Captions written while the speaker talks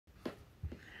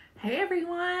Hey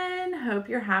everyone, hope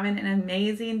you're having an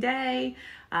amazing day.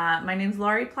 My name's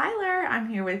Laurie Plyler. I'm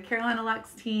here with Carolina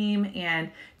Lux team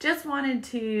and just wanted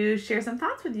to share some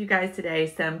thoughts with you guys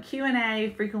today, some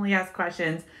Q&A, frequently asked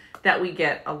questions that we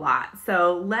get a lot.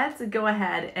 So let's go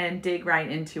ahead and dig right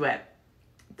into it.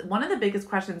 One of the biggest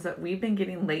questions that we've been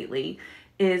getting lately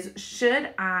is,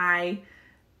 should I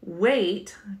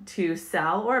wait to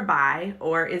sell or buy,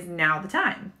 or is now the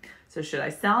time? So should I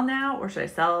sell now or should I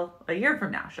sell a year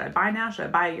from now? Should I buy now? Should I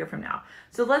buy a year from now?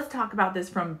 So let's talk about this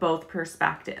from both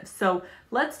perspectives. So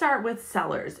let's start with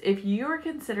sellers. If you're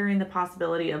considering the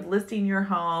possibility of listing your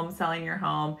home, selling your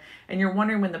home, and you're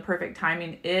wondering when the perfect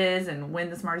timing is and when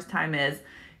the smartest time is,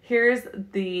 here's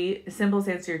the simplest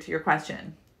answer to your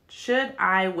question. Should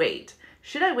I wait?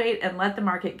 Should I wait and let the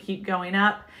market keep going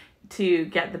up to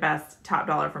get the best top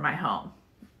dollar for my home?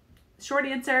 Short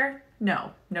answer,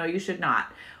 no, you should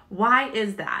not. Why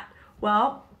is that?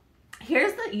 Well,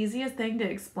 here's the easiest thing to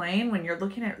explain when you're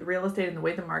looking at real estate and the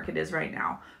way the market is right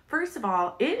now. First of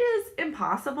all, it is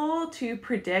impossible to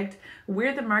predict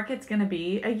where the market's going to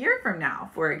be a year from now,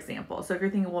 for example. So if you're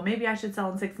thinking, well, maybe I should sell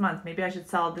in 6 months, maybe I should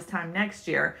sell this time next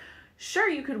year. Sure,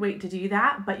 you could wait to do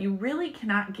that, but you really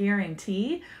cannot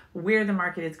guarantee where the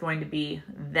market is going to be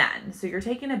then. So you're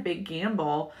taking a big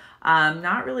gamble,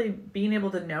 not really being able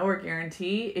to know or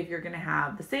guarantee if you're going to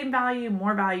have the same value,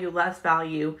 more value, less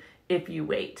value if you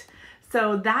wait.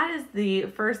 So that is the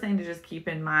first thing to just keep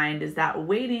in mind, is that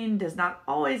waiting does not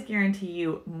always guarantee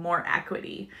you more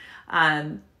equity.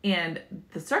 And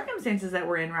the circumstances that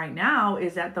we're in right now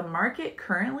is that the market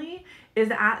currently is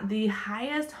at the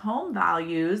highest home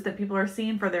values that people are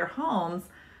seeing for their homes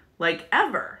like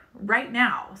ever right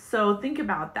now. So think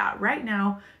about that. Right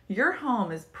now, your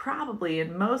home is probably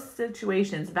in most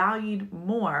situations valued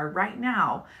more right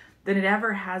now than it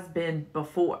ever has been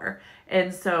before.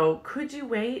 And so could you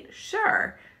wait?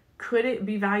 Sure. Could it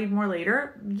be valued more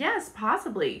later? Yes,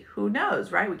 possibly. Who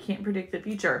knows, right? We can't predict the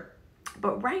future.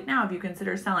 But right now, if you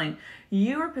consider selling,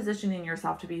 you are positioning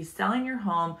yourself to be selling your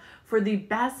home for the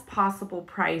best possible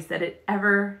price that it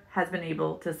ever has been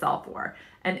able to sell for.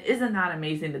 And isn't that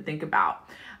amazing to think about?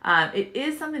 It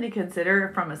is something to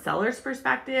consider from a seller's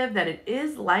perspective, that it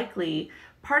is likely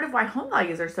part of why home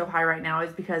values are so high right now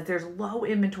is because there's low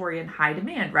inventory and high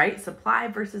demand, right? Supply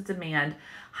versus demand.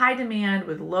 High demand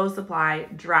with low supply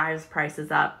drives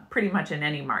prices up pretty much in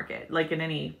any market, like in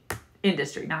any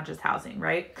industry, not just housing,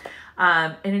 right?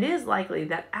 And it is likely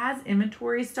that as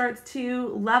inventory starts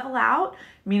to level out,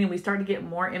 meaning we start to get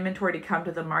more inventory to come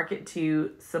to the market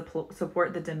to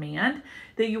support the demand,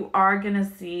 that you are going to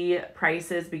see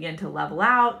prices begin to level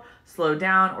out, slow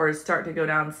down, or start to go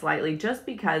down slightly, just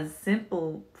because,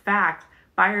 simple fact,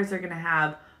 buyers are going to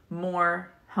have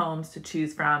more homes to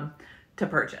choose from to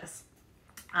purchase.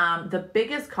 The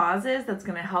biggest causes that's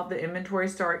going to help the inventory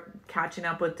start catching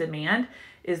up with demand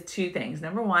is two things.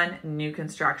 Number one, new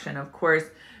construction. Of course,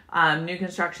 new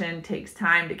construction takes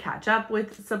time to catch up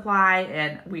with supply,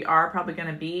 and we are probably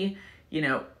going to be,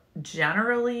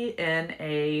 generally in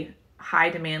a high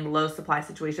demand, low supply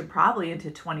situation probably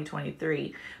into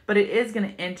 2023, but it is going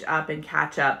to inch up and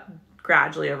catch up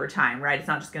gradually over time, right? It's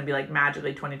not just going to be like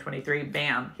magically 2023,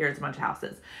 bam, here's a bunch of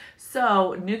houses.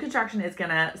 So new construction is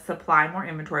going to supply more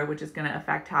inventory, which is going to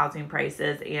affect housing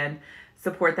prices and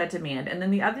support that demand. And then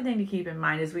the other thing to keep in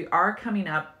mind is we are coming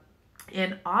up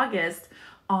in August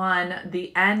on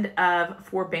the end of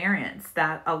forbearance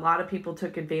that a lot of people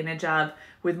took advantage of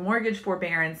with mortgage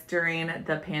forbearance during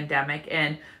the pandemic.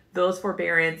 And those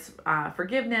forbearance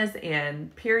forgiveness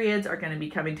and periods are going to be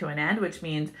coming to an end, which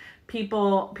means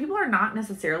people are not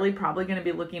necessarily probably going to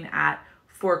be looking at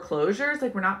foreclosures.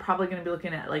 Like, we're not probably going to be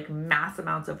looking at like mass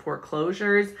amounts of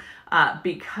foreclosures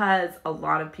because a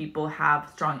lot of people have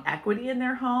strong equity in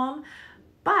their home.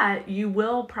 But you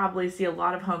will probably see a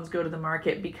lot of homes go to the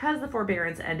market because the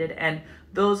forbearance ended, and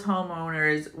those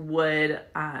homeowners would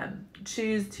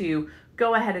choose to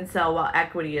go ahead and sell while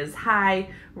equity is high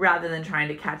rather than trying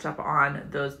to catch up on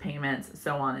those payments,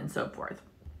 so on and so forth.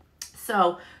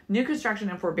 So new construction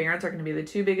and forbearance are going to be the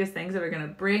two biggest things that are going to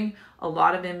bring a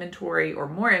lot of inventory or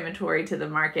more inventory to the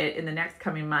market in the next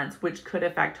coming months, which could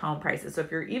affect home prices. So if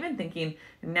you're even thinking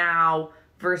now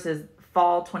versus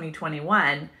fall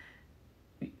 2021,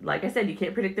 like I said, you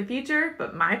can't predict the future,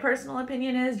 but my personal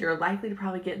opinion is you're likely to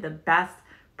probably get the best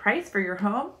price for your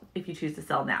home if you choose to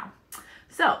sell now.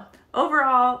 So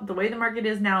overall, the way the market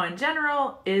is now in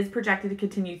general is projected to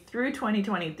continue through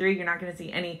 2023. You're not going to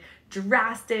see any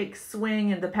drastic swing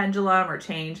in the pendulum or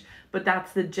change, but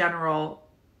that's the general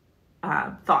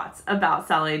thoughts about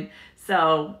selling.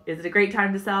 So is it a great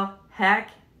time to sell?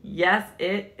 Heck Yes,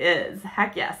 it is.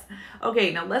 Heck yes.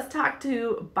 Okay, now let's talk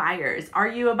to buyers. Are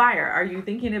you a buyer? Are you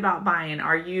thinking about buying?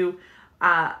 Are you,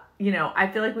 I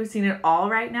feel like we've seen it all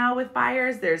right now with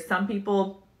buyers. There's some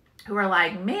people who are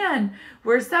like, man,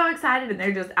 we're so excited, and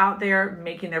they're just out there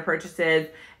making their purchases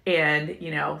and,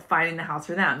 finding the house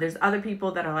for them. There's other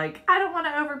people that are like, I don't want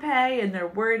to overpay, and they're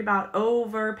worried about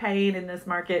overpaying in this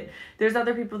market. There's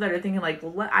other people that are thinking like,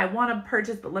 I want to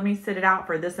purchase, but let me sit it out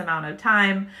for this amount of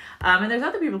time. And there's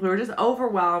other people who are just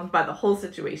overwhelmed by the whole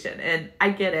situation. And I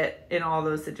get it in all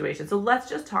those situations. So let's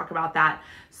just talk about that.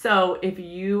 So if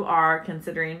you are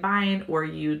considering buying, or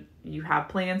you have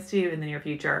plans to in the near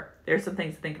future, there's some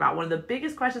things to think about. One of the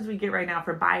biggest questions we get right now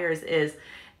for buyers is,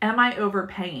 am I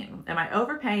overpaying? Am I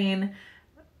overpaying?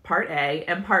 Part A.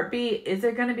 And part B, is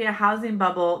there going to be a housing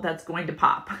bubble that's going to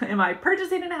pop? Am I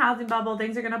purchasing in a housing bubble?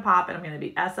 Things are going to pop and I'm going to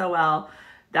be SOL.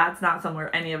 That's not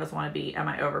somewhere any of us want to be. Am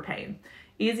I overpaying?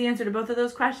 Easy answer to both of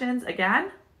those questions.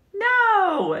 Again,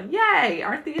 no. Yay.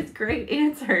 Aren't these great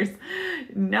answers?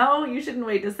 No, you shouldn't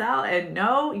wait to sell. And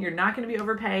no, you're not going to be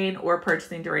overpaying or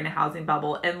purchasing during a housing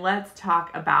bubble. And let's talk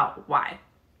about why.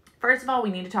 First of all, we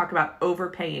need to talk about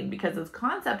overpaying, because this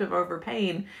concept of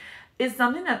overpaying is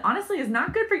something that honestly is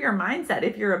not good for your mindset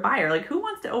if you're a buyer. Like, who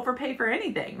wants to overpay for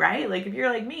anything, right? Like, if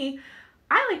you're like me,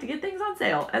 I like to get things on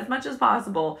sale as much as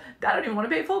possible. I don't even want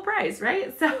to pay full price,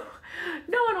 right? So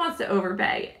no one wants to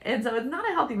overpay. And so it's not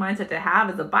a healthy mindset to have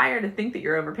as a buyer, to think that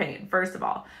you're overpaying, first of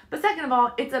all. But second of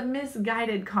all, it's a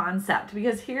misguided concept,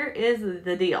 because here is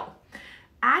the deal.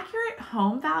 Accurate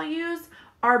home values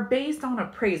are based on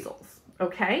appraisals.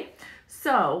 Okay,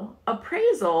 so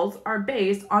appraisals are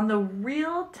based on the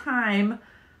real-time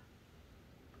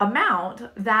amount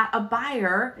that a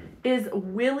buyer is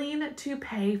willing to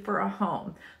pay for a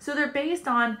home. So they're based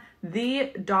on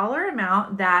the dollar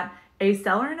amount that a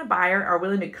seller and a buyer are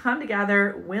willing to come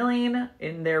together, willing,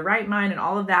 in their right mind and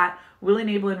all of that, willing,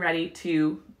 able, and ready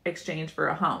to exchange for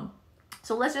a home.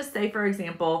 So let's just say, for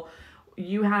example,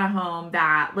 you had a home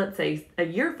that, let's say a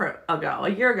year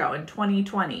ago in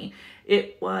 2020,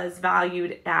 it was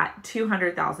valued at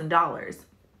 $200,000.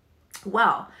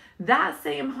 Well, that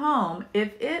same home,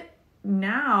 if it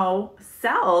now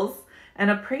sells and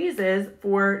appraises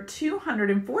for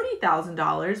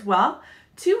 $240,000, well,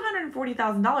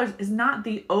 $240,000 is not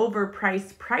the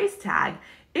overpriced price tag.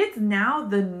 It's now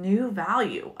the new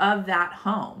value of that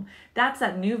home. That's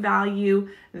that new value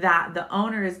that the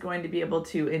owner is going to be able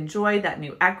to enjoy, that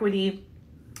new equity.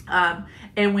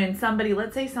 And when somebody,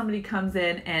 let's say somebody comes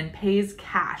in and pays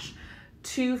cash,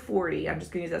 $240, I'm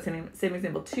just gonna use that same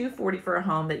example, $240 for a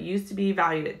home that used to be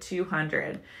valued at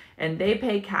 $200, and they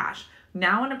pay cash.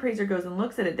 Now when an appraiser goes and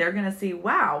looks at it, they're gonna see,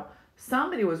 wow,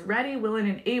 somebody was ready, willing,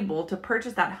 and able to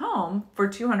purchase that home for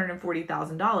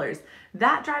 $240,000.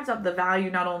 That drives up the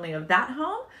value not only of that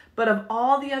home, but of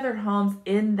all the other homes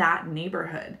in that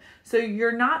neighborhood. So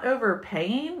you're not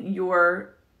overpaying,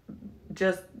 you're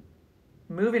just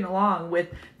moving along with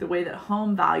the way that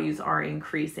home values are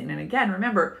increasing. And again,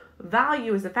 remember,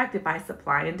 value is affected by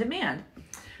supply and demand.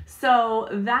 So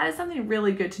that is something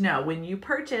really good to know. When you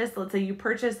purchase, let's say you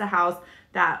purchased a house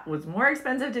that was more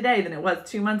expensive today than it was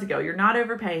 2 months ago, you're not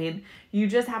overpaying. You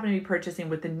just happen to be purchasing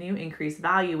with the new increased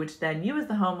value, which then you as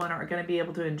the homeowner are going to be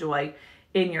able to enjoy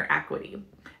in your equity.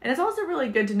 And it's also really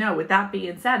good to know, with that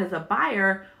being said, as a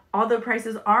buyer, although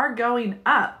prices are going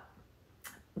up,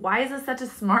 why is this such a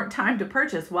smart time to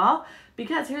purchase? Well,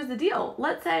 because here's the deal.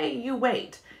 Let's say you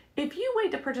wait. If you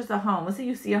wait to purchase a home, let's say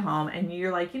you see a home and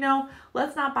you're like,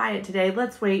 let's not buy it today.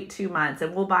 Let's wait 2 months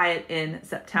and we'll buy it in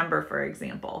September, for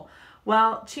example.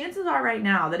 Well, chances are right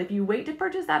now that if you wait to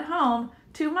purchase that home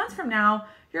 2 months from now,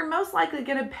 you're most likely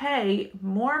going to pay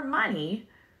more money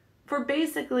for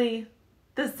basically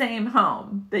the same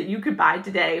home that you could buy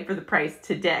today for the price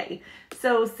today.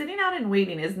 So sitting out and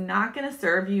waiting is not going to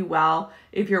serve you well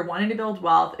if you're wanting to build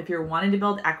wealth, if you're wanting to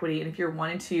build equity, and if you're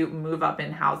wanting to move up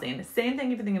in housing. Same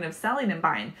thing if you're thinking of selling and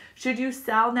buying. Should you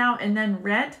sell now and then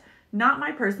rent? Not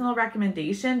my personal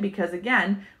recommendation, because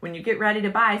again, when you get ready to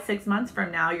buy 6 months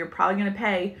from now, you're probably going to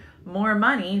pay more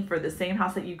money for the same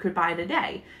house that you could buy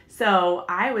today. So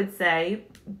I would say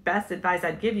best advice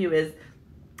I'd give you is,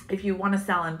 if you want to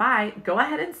sell and buy, go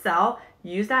ahead and sell.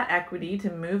 Use that equity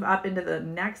to move up into the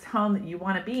next home that you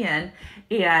want to be in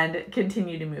and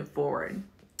continue to move forward.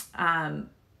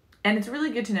 And it's really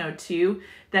good to know too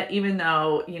that even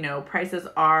though, prices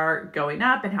are going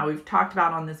up, and how we've talked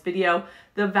about on this video,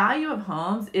 the value of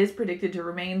homes is predicted to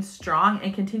remain strong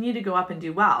and continue to go up and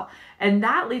do well. And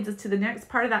that leads us to the next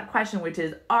part of that question, which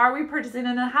is, are we purchasing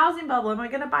in a housing bubble? Am I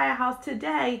going to buy a house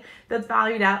today that's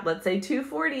valued at, let's say,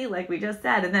 $240, like we just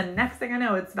said, and then next thing I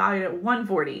know, it's valued at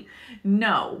 $140?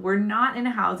 No, we're not in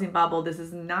a housing bubble. This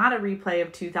is not a replay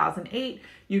of 2008.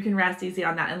 You can rest easy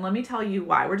on that. And let me tell you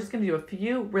why. We're just going to do a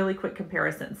few really quick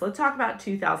comparisons. Let's talk about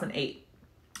 2008.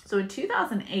 So in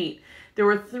 2008, there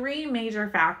were three major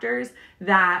factors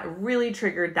that really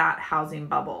triggered that housing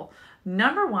bubble.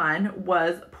 Number one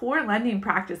was poor lending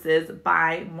practices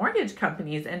by mortgage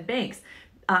companies and banks.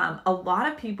 A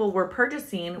lot of people were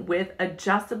purchasing with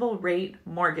adjustable rate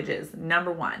mortgages.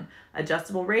 Number one,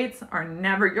 adjustable rates are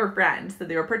never your friend. So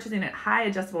they were purchasing at high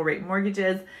adjustable rate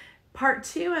mortgages. Part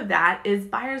two of that is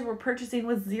buyers were purchasing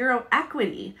with zero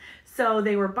equity. So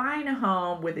they were buying a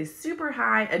home with a super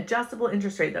high adjustable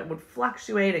interest rate that would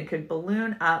fluctuate and could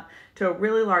balloon up to a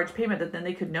really large payment that then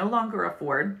they could no longer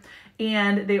afford.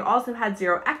 And they also had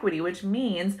zero equity, which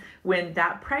means when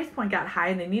that price point got high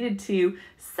and they needed to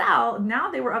sell, now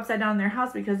they were upside down in their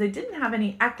house because they didn't have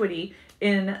any equity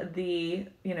in the,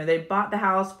 they bought the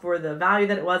house for the value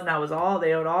that it was, and that was all,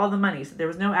 they owed all the money. So there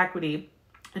was no equity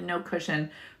and no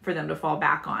cushion for them to fall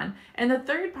back on. And the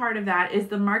third part of that is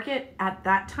the market at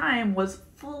that time was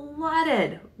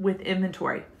flooded with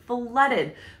inventory,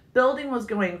 flooded. Building was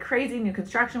going crazy, new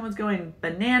construction was going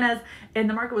bananas, and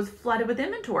the market was flooded with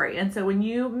inventory. And so when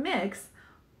you mix,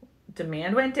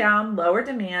 demand went down, lower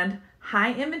demand,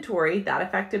 high inventory, that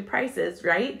affected prices,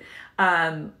 right?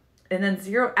 And then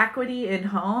zero equity in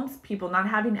homes, people not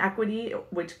having equity,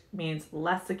 which means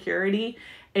less security,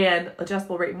 and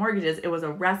adjustable rate mortgages. It was a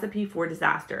recipe for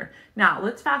disaster. Now,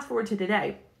 let's fast forward to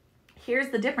today. Here's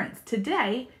the difference.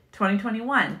 Today,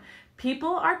 2021,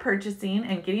 people are purchasing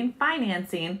and getting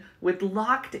financing with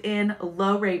locked in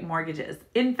low rate mortgages.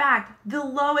 In fact, the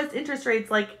lowest interest rates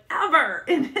like ever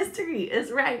in history is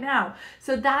right now.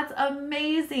 So that's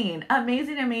amazing,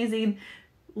 amazing, amazing.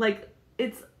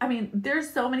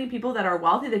 There's so many people that are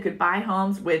wealthy that could buy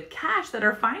homes with cash that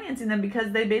are financing them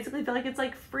because they basically feel like it's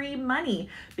like free money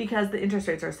because the interest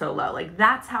rates are so low. Like,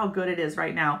 that's how good it is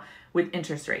right now with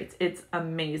interest rates. It's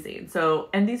amazing. So,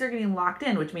 and these are getting locked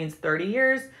in, which means 30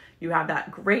 years, you have that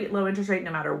great low interest rate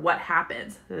no matter what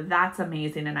happens. That's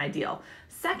amazing and ideal.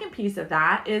 Second piece of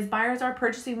that is buyers are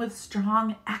purchasing with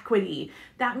strong equity.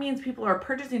 That means people are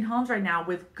purchasing homes right now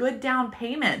with good down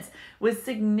payments, with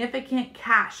significant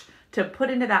cash to put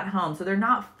into that home. So they're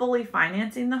not fully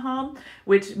financing the home,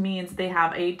 which means they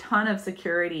have a ton of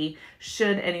security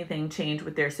should anything change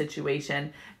with their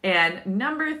situation. And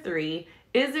number three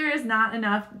is there is not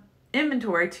enough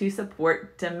inventory to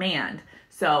support demand.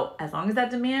 So as long as that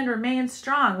demand remains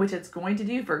strong, which it's going to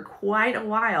do for quite a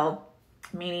while,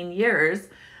 meaning years,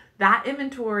 that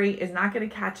inventory is not going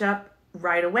to catch up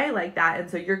right away like that.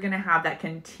 And so you're going to have that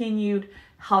continued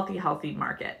healthy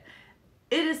market.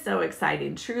 It is so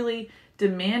exciting. Truly,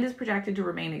 demand is projected to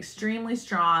remain extremely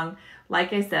strong.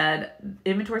 Like I said,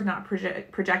 inventory is not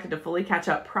projected to fully catch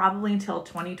up probably until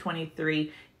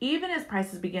 2023. Even as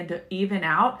prices begin to even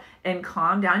out and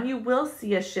calm down, you will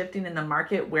see a shifting in the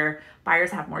market where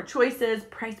buyers have more choices,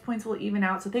 price points will even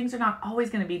out. So things are not always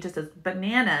going to be just as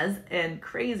bananas and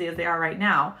crazy as they are right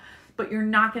now. But you're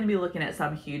not going to be looking at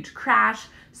some huge crash,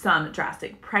 some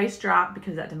drastic price drop,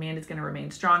 because that demand is going to remain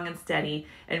strong and steady,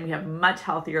 and we have much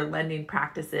healthier lending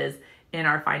practices in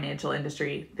our financial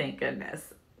industry, thank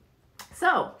goodness.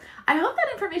 So I hope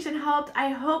that information helped. I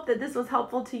hope that this was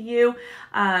helpful to you.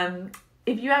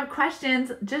 If you have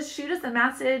questions, just shoot us a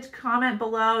message, comment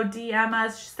below, DM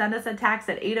us, send us a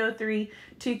text at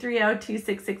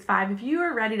 803-230-2665. If you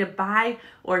are ready to buy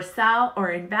or sell or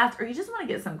invest, or you just want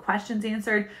to get some questions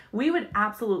answered, we would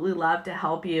absolutely love to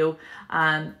help you.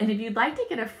 And if you'd like to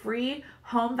get a free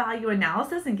home value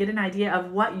analysis and get an idea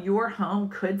of what your home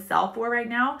could sell for right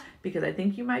now, because I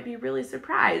think you might be really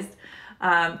surprised,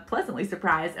 pleasantly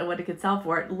surprised at what it could sell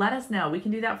for, let us know. We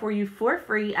can do that for you for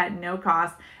free at no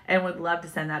cost and would love to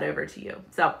send that over to you.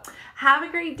 So have a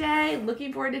great day.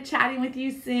 Looking forward to chatting with you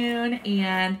soon,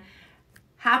 and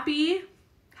happy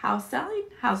house selling,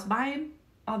 house buying,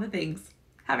 all the things.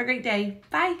 Have a great day.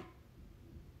 Bye.